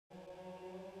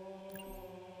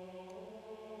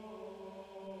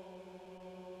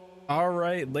All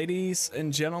right, ladies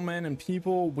and gentlemen and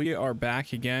people, we are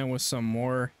back again with some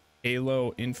more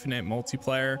Halo Infinite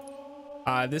multiplayer.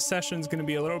 This session is going to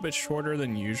be a little bit shorter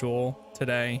than usual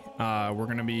today. We're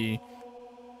going to be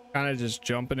kind of just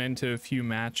jumping into a few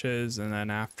matches, and then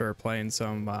after playing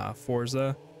some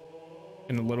Forza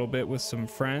in a little bit with some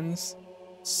friends.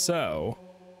 So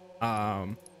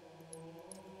I'm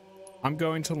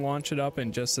going to launch it up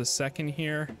in just a second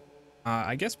here.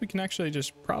 I guess we can actually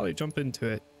just probably jump into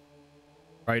it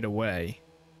right away.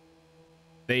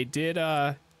 They did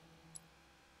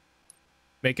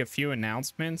make a few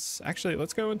announcements. Actually,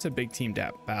 let's go into big team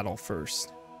battle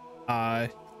first.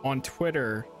 On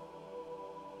Twitter,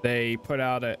 they put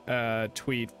out a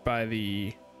tweet by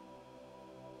the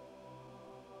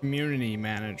community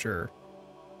manager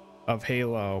of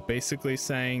Halo, basically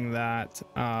saying that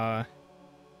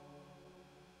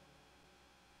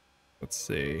let's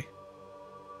see.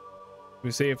 Let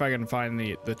me see if I can find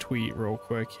the tweet real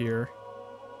quick here.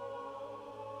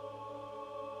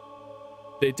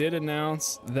 They did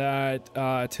announce that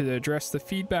to address the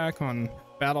feedback on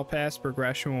Battle Pass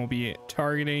progression, will be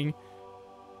targeting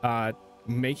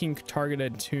making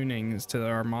targeted tunings to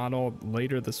our model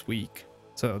later this week.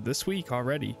 So this week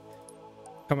already,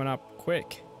 coming up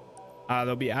quick.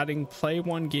 They'll be adding play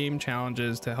one game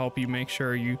challenges to help you make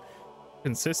sure you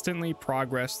consistently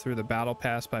progress through the Battle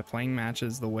Pass by playing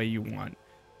matches the way you want.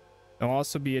 They'll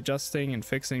also be adjusting and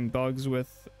fixing bugs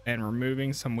with and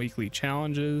removing some weekly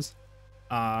challenges.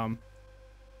 They're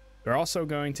also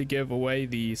going to give away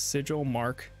the Sigil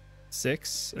Mark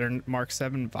 6 or Mark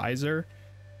 7 visor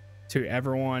to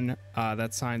everyone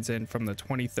that signs in from the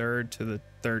 23rd to the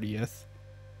 30th.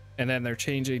 And then they're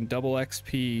changing double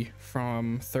XP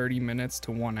from 30 minutes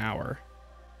to 1 hour.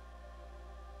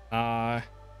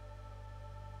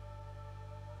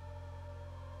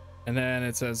 And then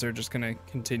it says they're just going to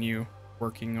continue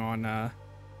working on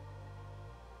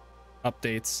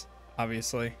updates,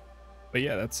 obviously. But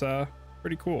yeah, that's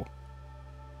pretty cool.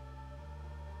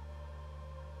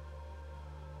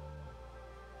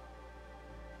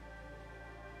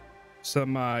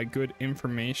 Some good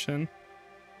information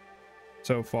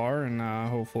so far, and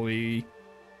hopefully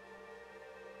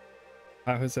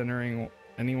I was entering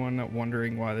anyone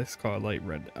wondering why this is called light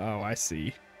red. Oh, I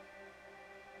see.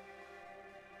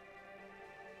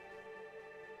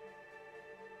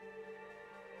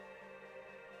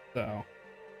 So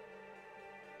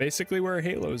basically where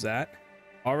Halo's at,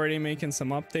 already making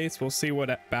some updates. We'll see what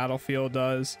Battlefield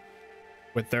does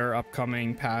with their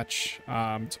upcoming patch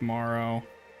tomorrow,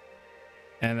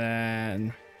 and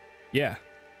then yeah,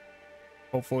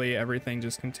 hopefully everything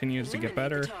just continues to get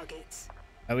better.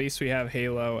 At least we have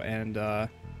Halo, and I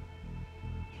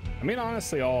mean,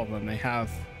 honestly, all of them, they have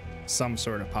some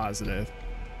sort of positive,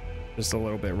 just a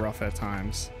little bit rough at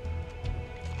times.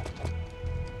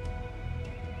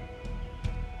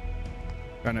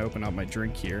 Trying to open up my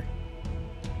drink here.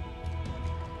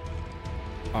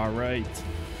 All right.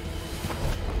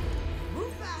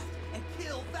 Move fast and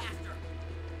kill faster.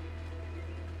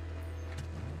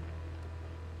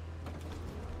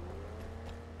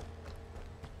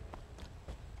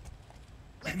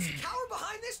 Let's cower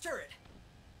behind this turret.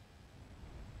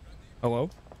 Hello?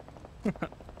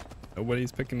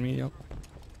 Nobody's picking me up.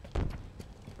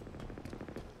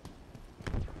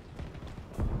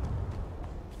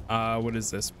 What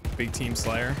is this? Big Team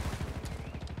Slayer?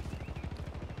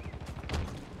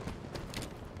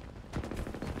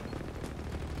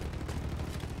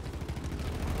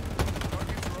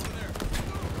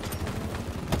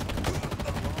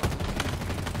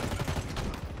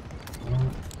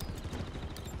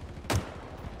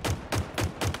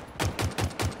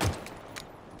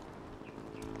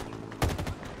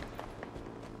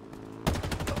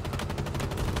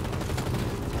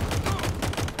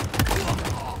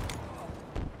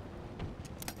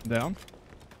 Down.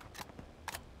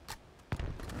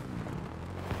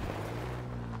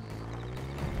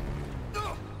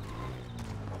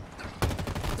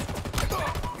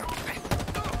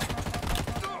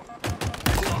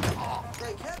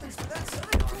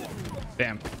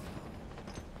 Damn.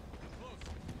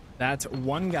 That's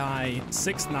one guy,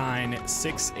 6'9",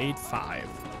 685.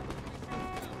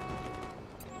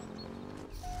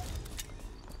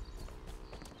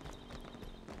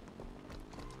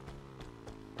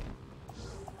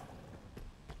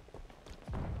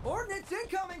 Ordnance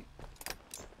incoming.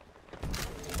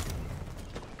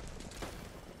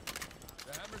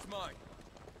 The hammer's mine.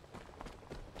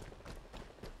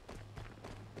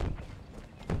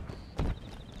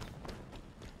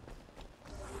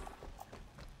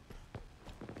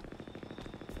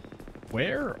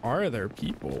 Where are there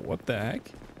people? What the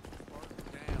heck?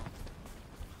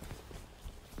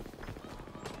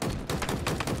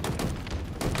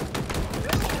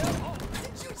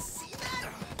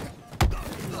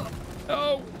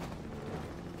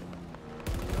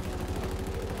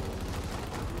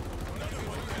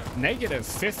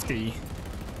 -50.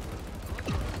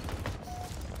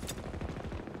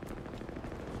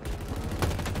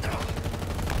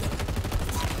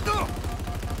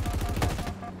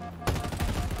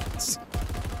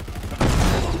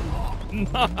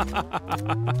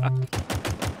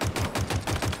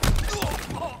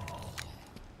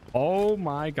 Oh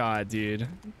my god, dude.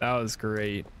 That was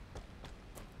great.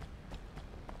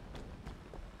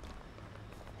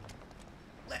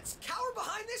 Let's cower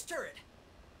behind this turret.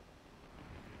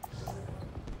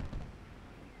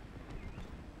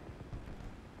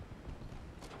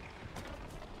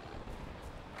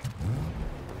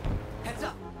 Heads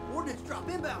up. Ordnance drop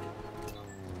inbound.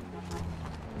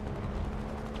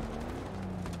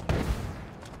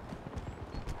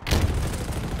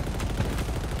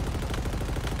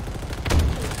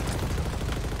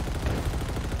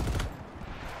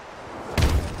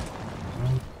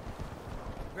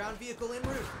 Ground vehicle en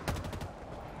route.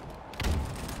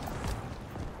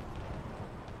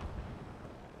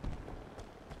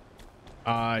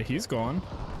 He's gone.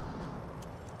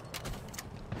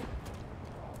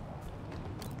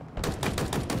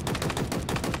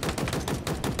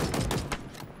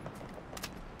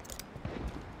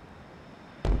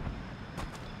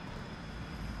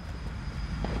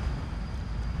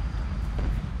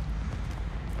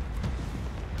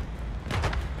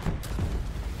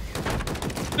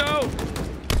 No!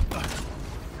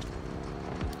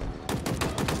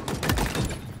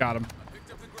 Got him.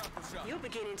 You're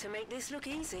beginning to make this look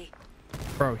easy.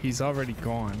 Bro, he's already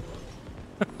gone.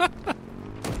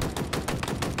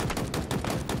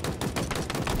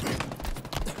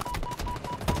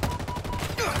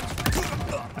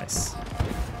 Nice.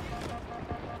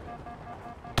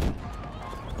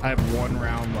 I have 1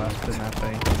 round left in that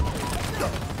thing.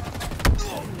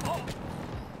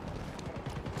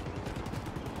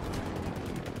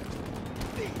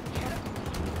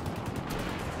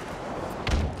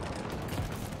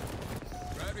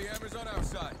 Gravity hammers on our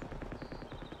side.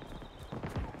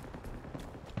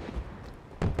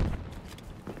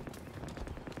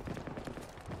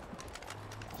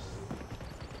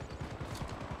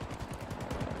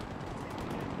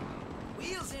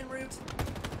 Wheels en route.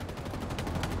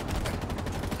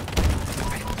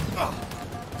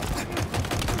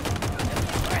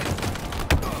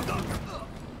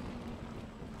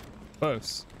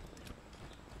 Close.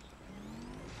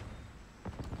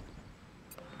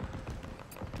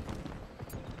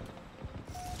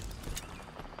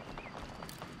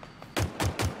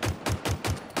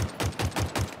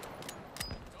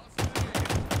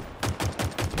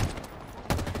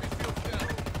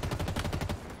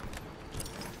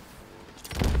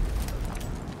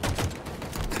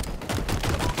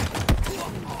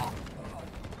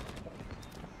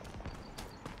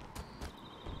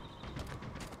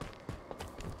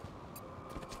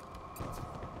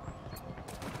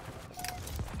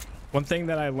 One thing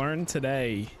that I learned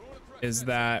today is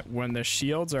that when the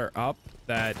shields are up,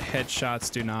 that headshots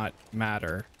do not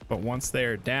matter, but once they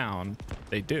are down,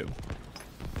 they do.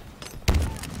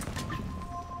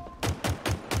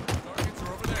 Targets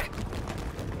are over there.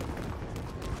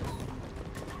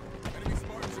 Enemy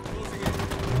Spartans are closing in.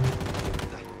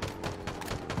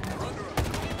 We're under us.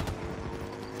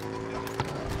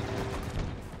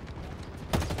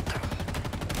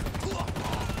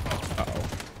 Uh-oh.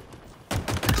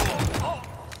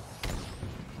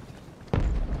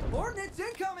 Ordnance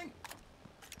incoming.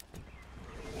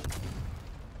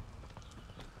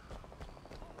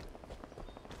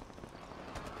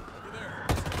 Over there.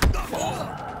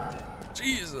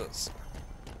 Jesus.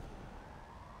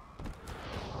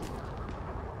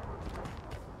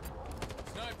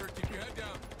 Sniper, keep your head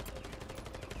down.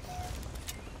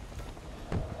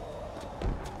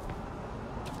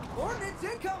 Ordnance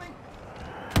incoming.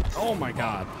 Oh my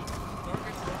god.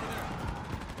 Targets are over there.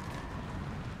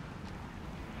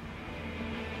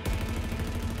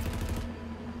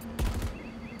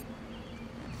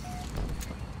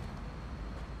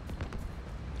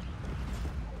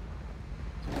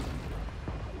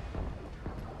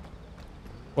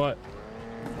 What?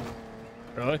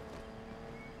 Really?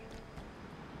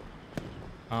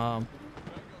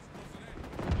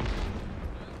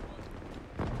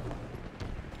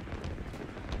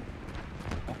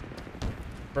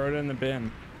 Throw it in the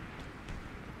bin.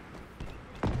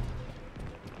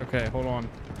 Okay, hold on.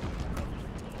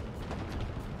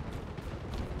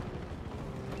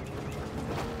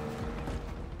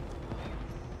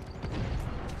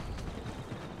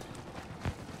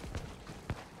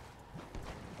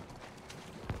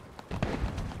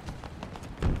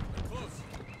 Close.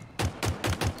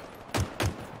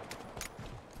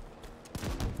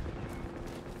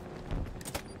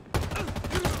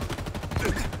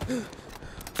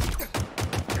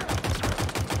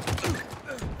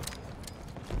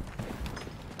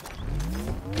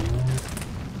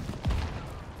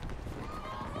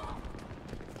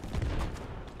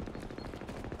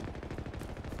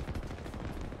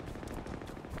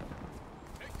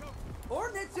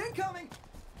 Hornets incoming!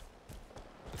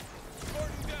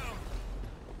 Spartan down!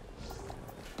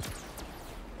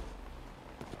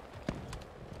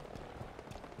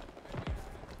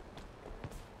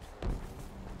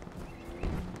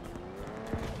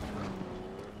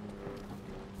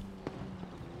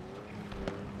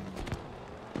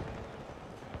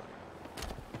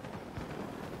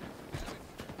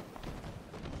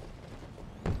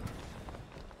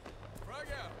 Frag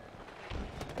out!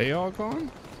 They all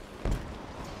gone?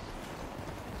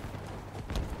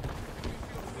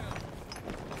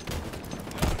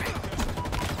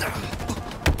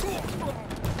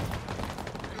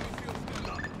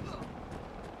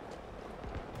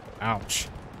 Ouch.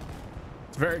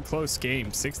 It's a very close game,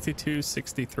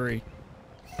 62-63.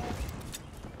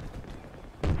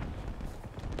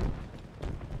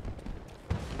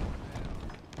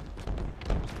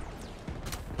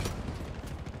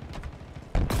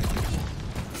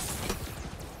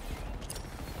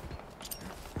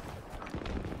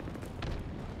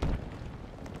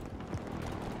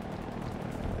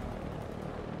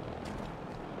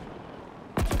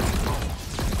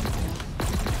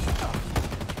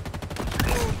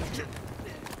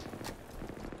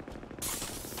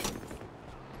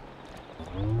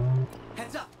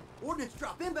 Heads up! Ordnance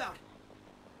drop inbound!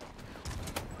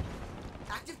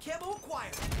 Active camo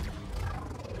acquired!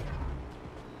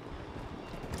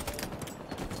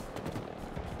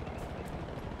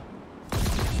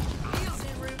 Wheels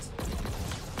en route!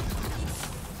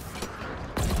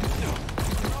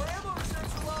 Our ammo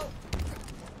reserves are low!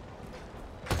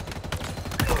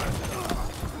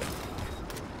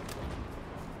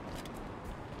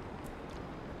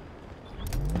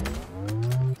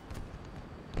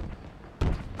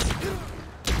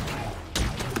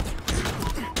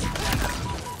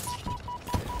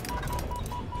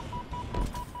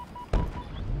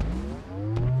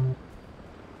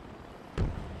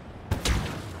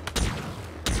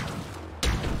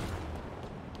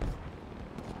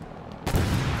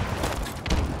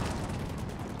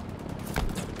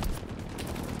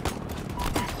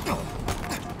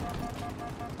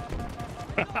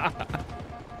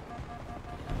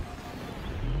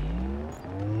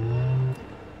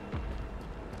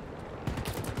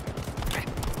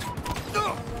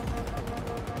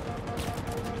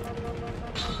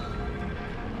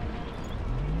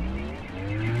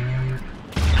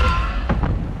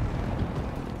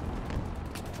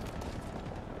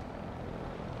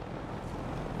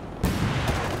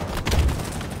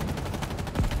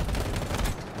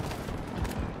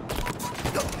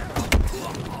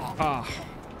 Ah.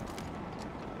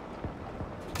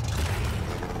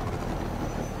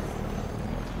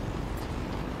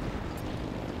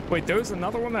 Wait, there was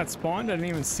another one that spawned? I didn't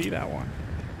even see that one.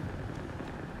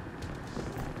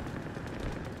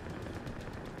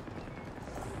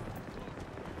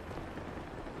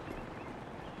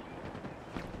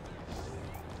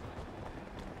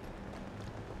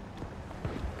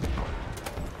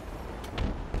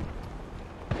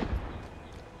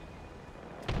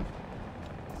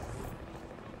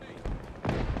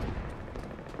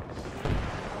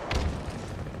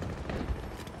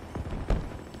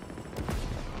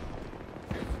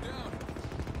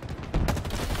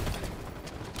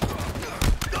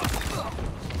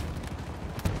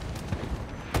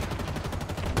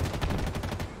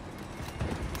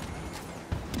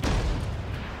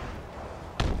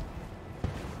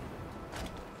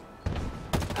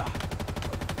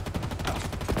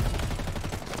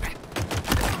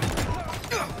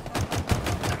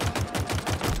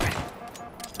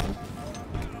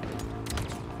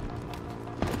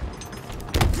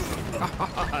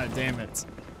 Damn it.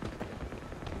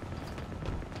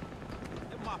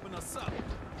 They're mopping us up.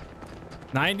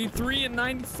 93 and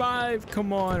 95.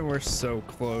 Come on, we're so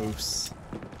close.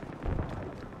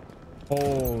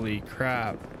 Holy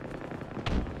crap.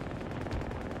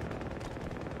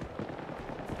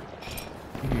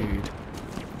 Dude.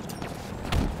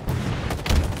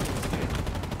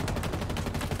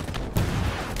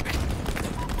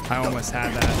 I almost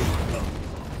had that.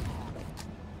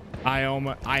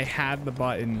 I had the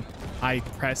button. I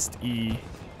pressed E,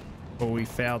 but we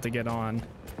failed to get on.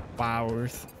 Wow, we're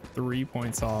 3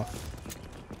 points off.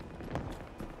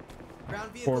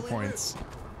 4 points.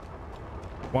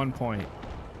 1 point.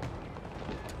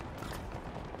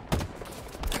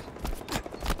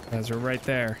 Guys, we're right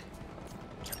there.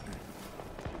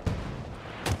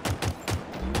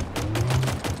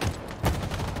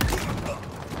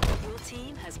 Your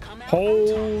team has come out.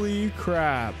 Holy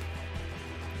crap.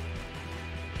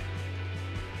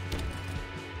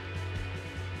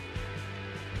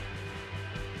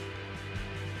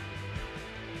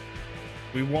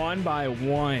 We won by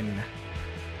 1.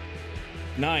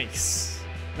 Nice.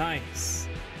 Nice.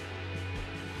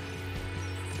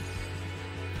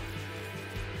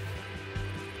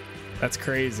 That's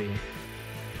crazy.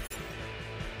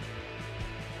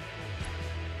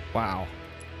 Wow.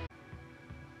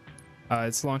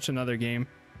 Let's launch another game.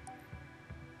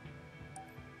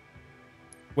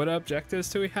 What objectives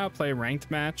do we have? Play a ranked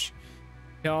match.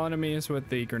 Kill enemies with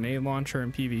the grenade launcher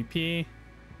in PvP.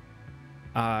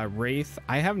 Wraith.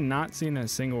 I have not seen a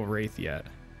single Wraith yet.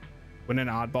 Win an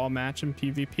oddball match in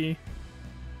PvP.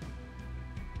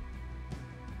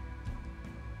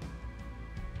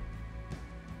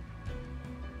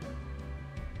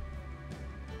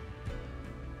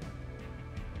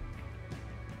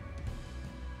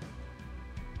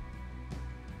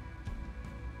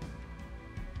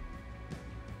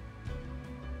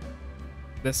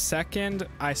 The second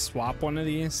I swap one of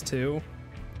these too,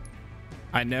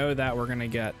 I know that we're gonna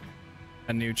get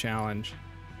a new challenge.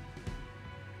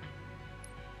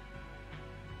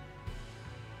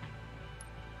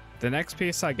 The next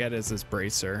piece I get is this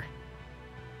bracer.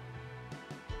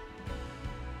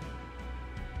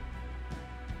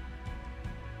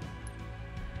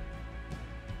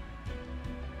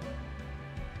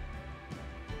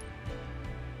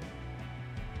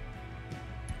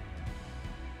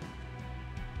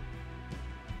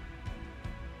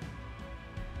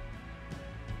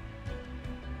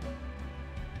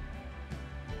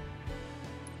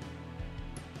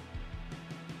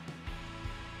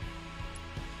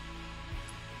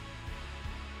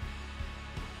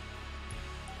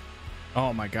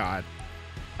 Oh my god.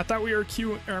 I thought we were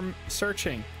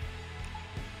searching.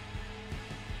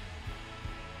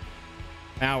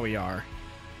 Now we are.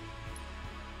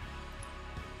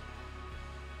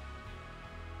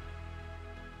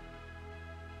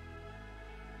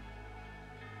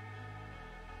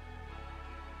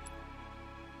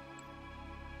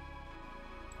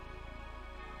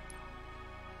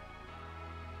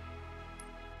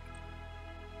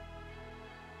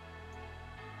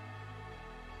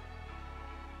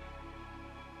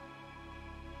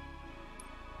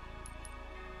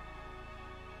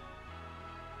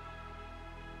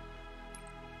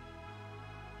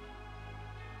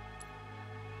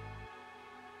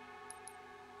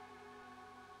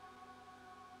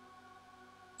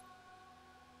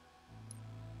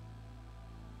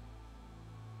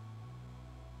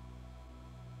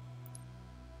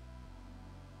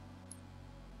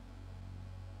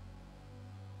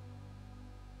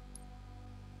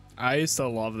 I used to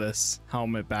love this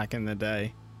helmet back in the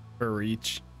day for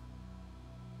Reach.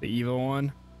 The evil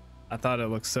one. I thought it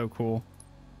looked so cool.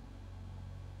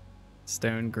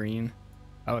 Stone green.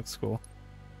 That looks cool.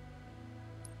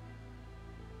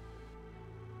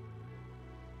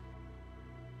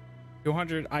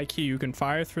 $200 IQ. You can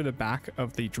fire through the back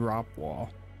of the drop wall.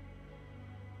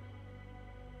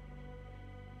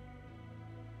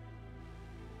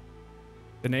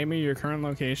 The name of your current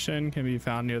location can be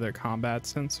found near the combat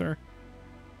sensor.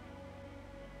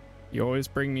 You always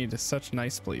bring me to such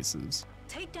nice places.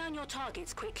 Take down your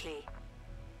targets quickly.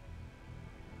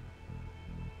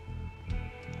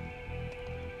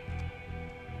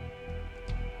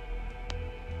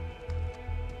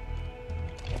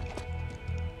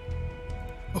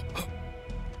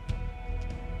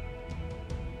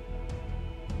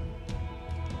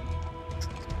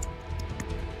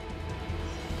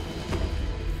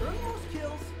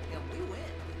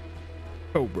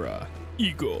 Cobra,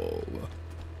 Eagle.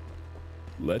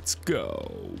 Let's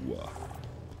go.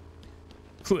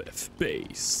 Cliff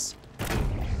base.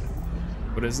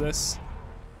 What is this?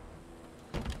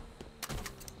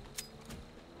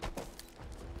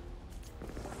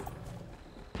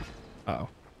 Uh oh.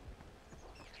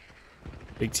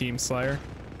 Big team Slayer.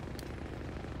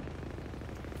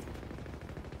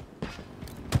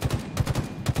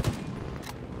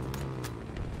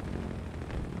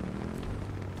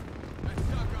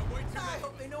 I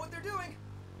hope they know what they're doing.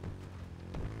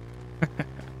 I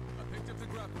picked up the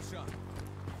grapple shot.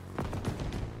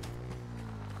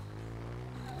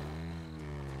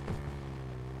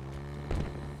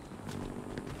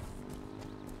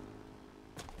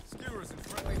 Skewers in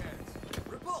friendly hands.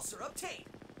 Repulsor obtained.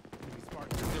 Enemy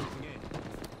Spartan surging in.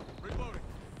 Reloading.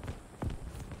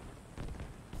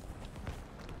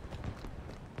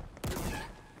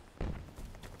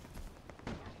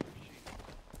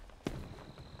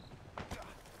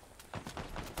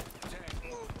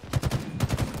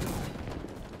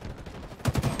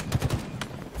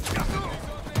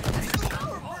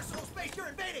 Personal space, you're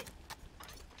invading.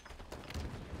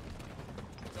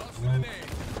 Tossing an aid.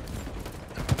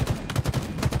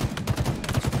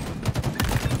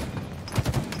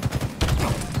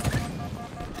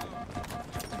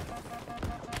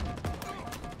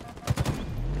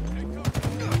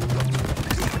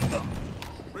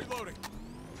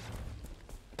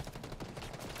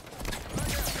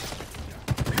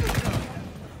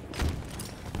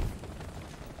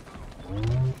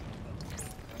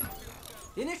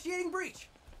 Initiating breach.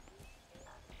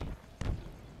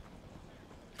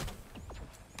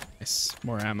 Nice.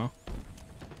 More ammo.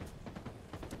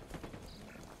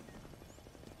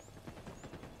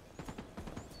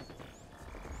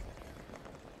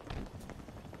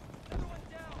 Everyone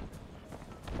down.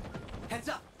 Heads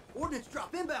up. Ordnance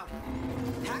drop inbound.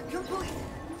 Hack complete.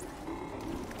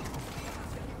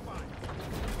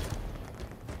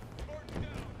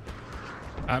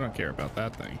 I don't care about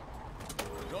that thing.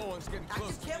 No one's getting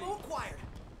close. Active camo acquired.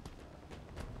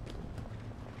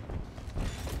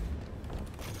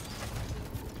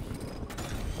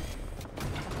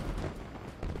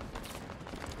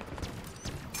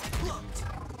 Looked.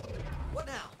 What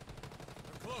now?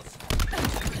 We're close.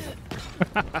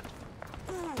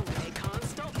 They can't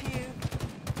stop you.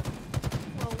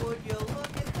 Well, would you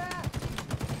look at that?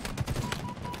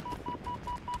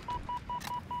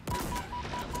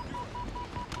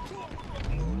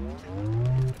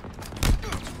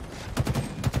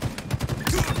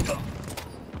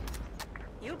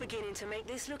 You're beginning to make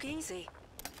this look easy.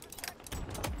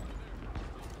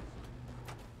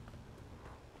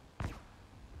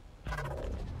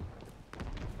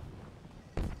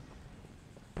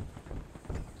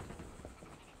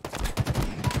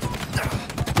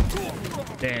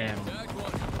 Damn.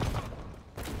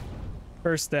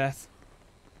 First death.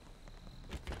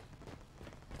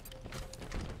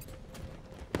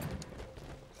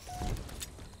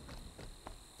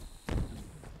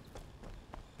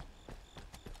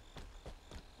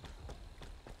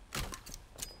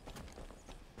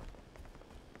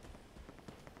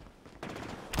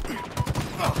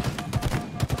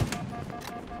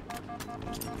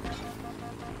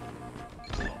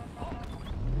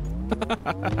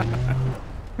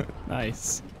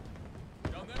 Nice.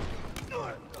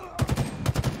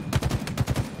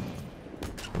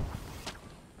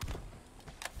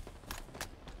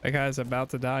 That guy's about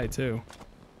to die too.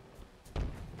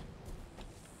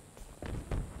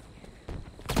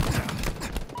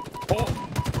 Oh.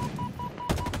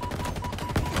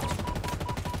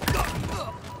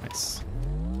 Nice.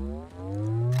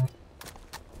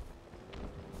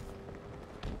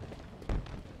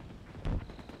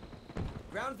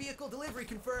 Ground vehicle delivery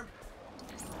confirmed.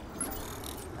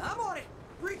 I'm on it.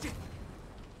 Breaching.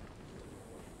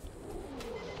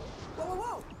 Whoa, whoa,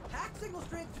 whoa! Hack signal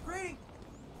strength degrading.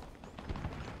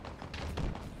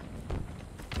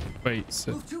 Wait,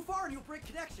 so Move too far and you'll break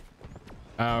connection.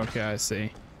 oh, okay, I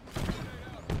see.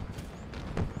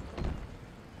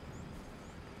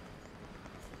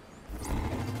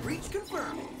 Breach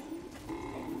confirmed.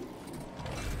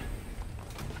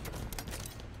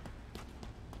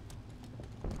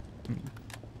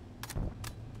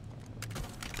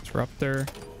 Disruptor.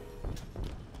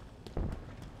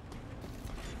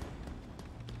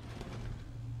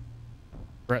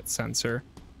 Threat sensor.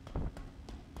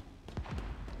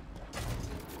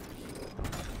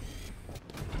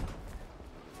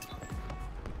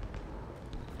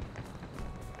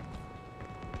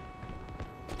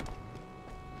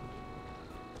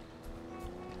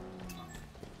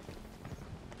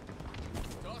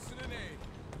 Tossing an aid.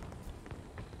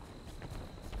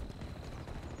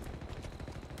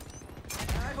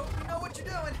 I hope you know what you're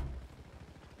doing.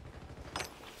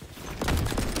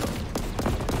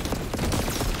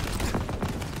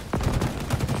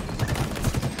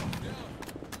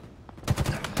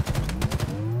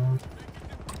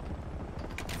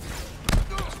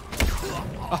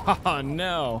 Oh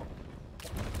no.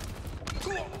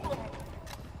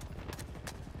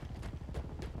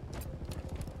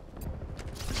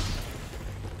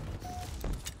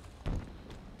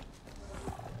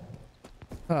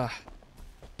 Ah.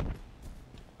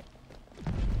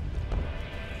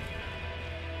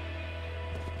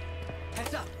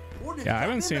 Heads up. Ordnance Yeah, I drop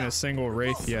haven't seen a inbound. single We're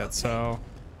wraith close. yet, Okay. so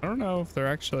I don't know if they're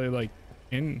actually like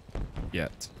in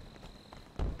yet.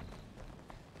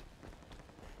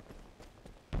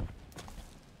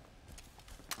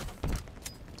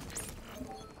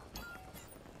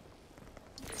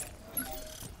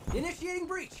 Initiating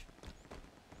breach.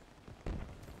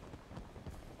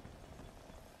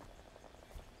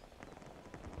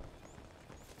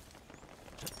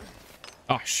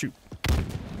 Oh shoot.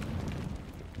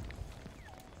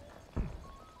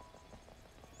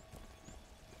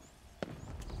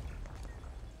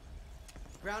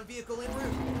 Ground vehicle en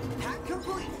route. Hack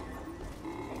complete.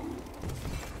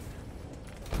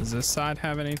 Does this side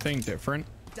have anything different?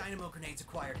 Dynamo grenades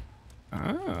acquired.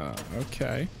 Ah,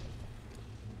 okay.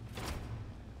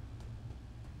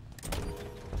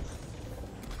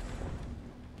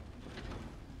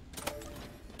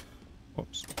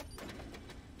 Whoops.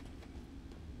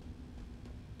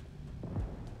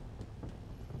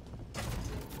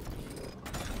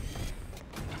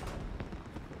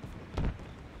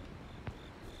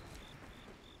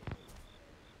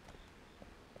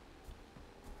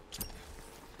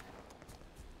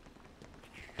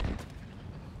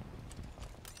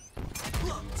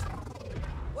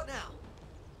 What now?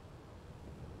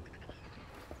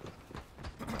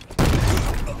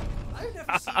 I've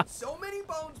never seen so many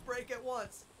bones break at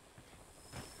once.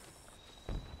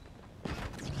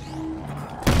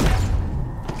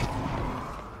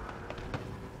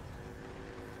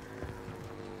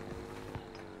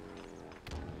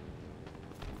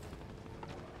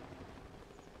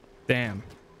 Damn.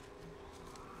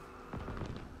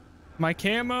 My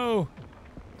camo.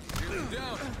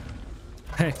 Down.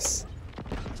 Nice.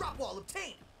 Drop wall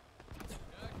obtained.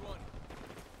 Tag one.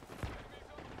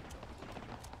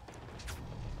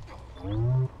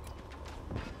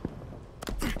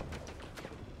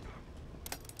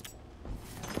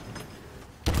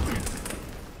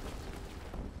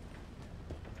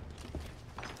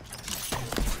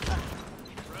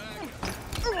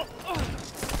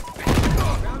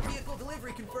 Ground vehicle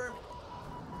delivery confirmed.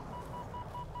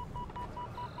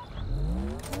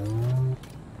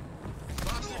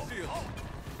 Lock the field.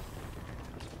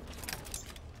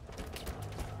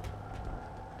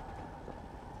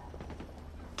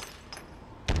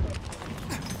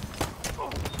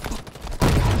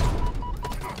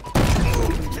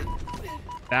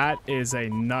 That is a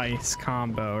nice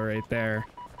combo right there.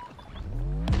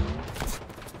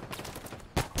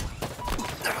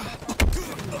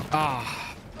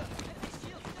 Ah.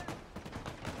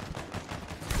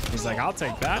 He's like, I'll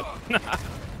take that.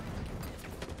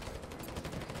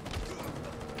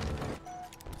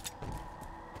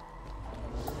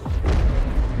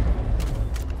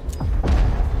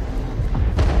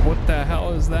 What the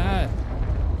hell is that?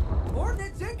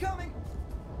 Ordnance incoming.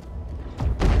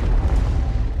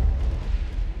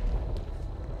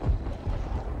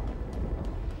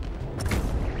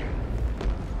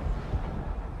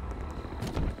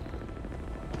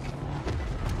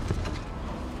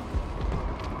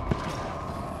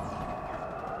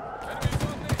 Enemies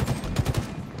on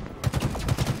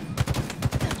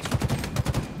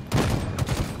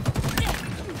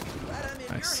me. Glad I'm in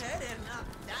Nice. your head and not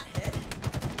that head.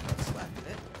 Slapping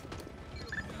it.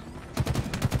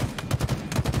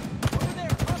 Over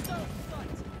there, hostile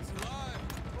sight. It's alive.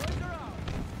 Boys are out.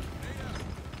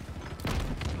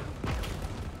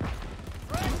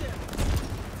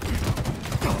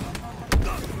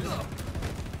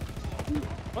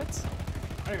 What?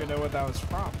 I don't even know what that was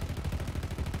from.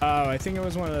 Oh, I think it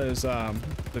was one of those,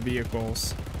 the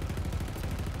vehicles.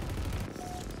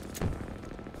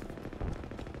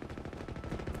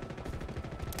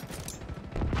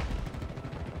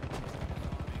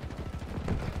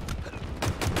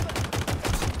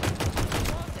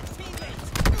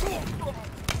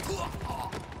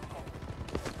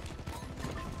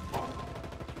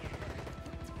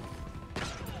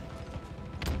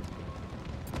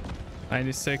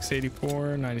 '96,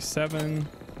 '84, '97.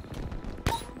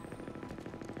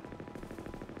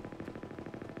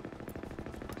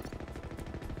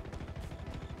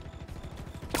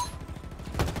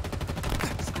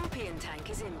 Scorpion tank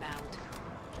is inbound.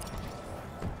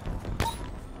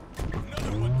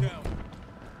 Another one down.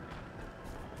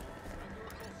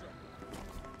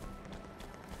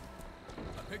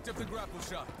 I picked up the grapple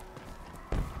shot.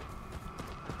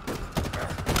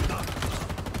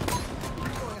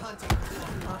 Going hunting.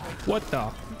 What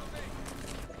the?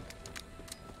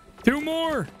 Two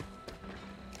more.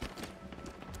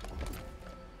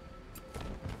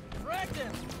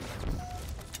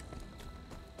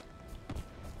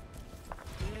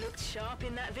 You looked sharp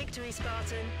in that victory,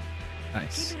 Spartan.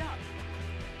 Nice. Keep it up.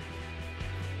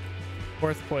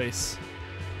 Fourth place.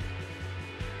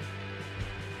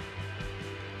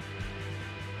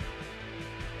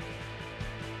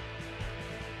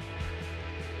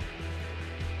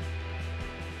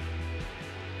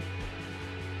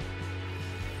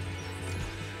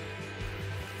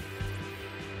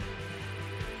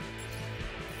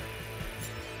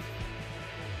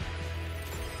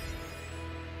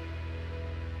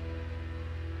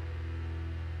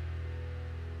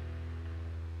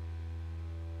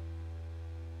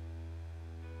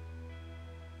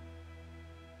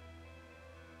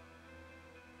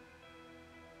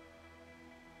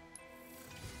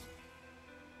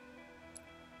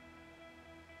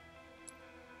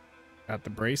 Got the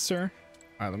bracer.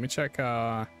 All right, let me check.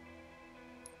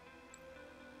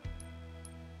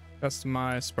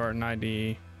 Customize Spartan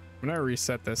ID. I'm gonna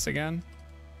reset this again.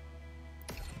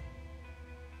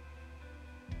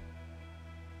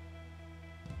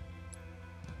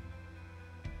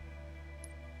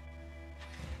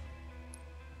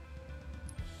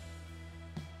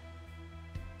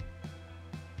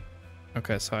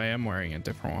 Okay, so I am wearing a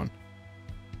different one.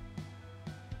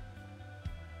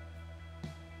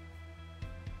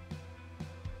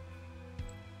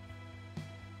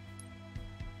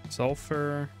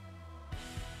 Sulfur.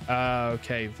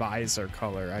 Okay, visor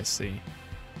color, I see.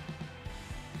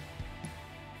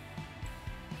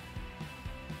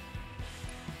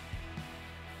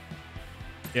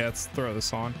 Yeah, let's throw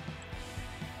this on.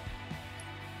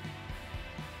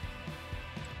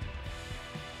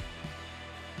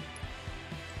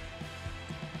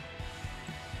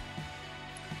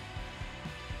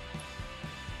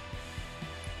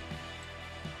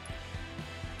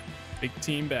 Big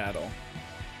team battle.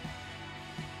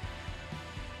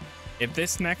 If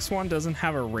this next one doesn't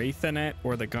have a Wraith in it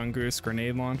or the Gungoose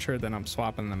grenade launcher, then I'm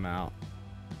swapping them out.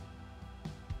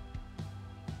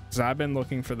 Because I've been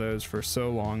looking for those for so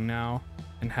long now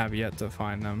and have yet to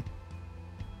find them.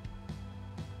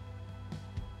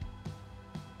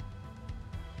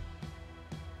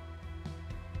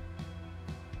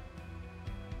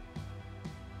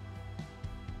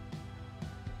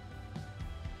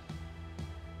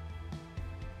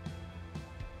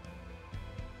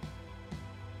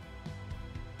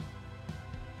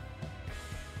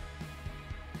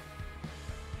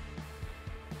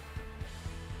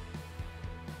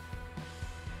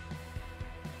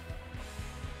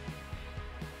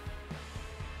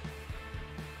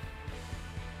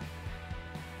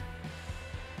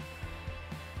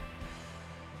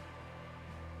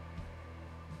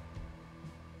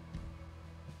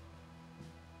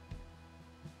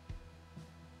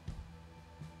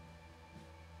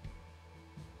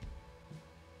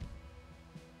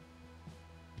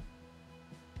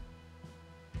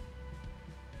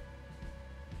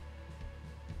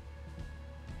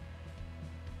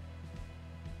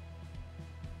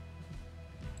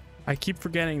 I keep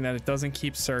forgetting that it doesn't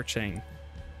keep searching.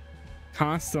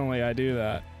 Constantly, I do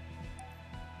that.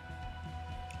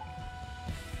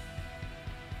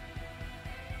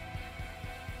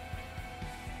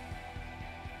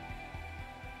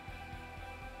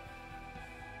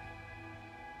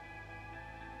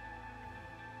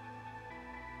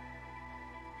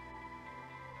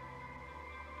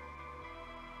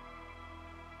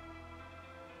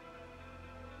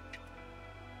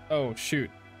 Oh, shoot.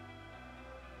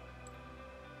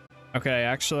 Okay,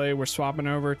 actually, we're swapping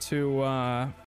over to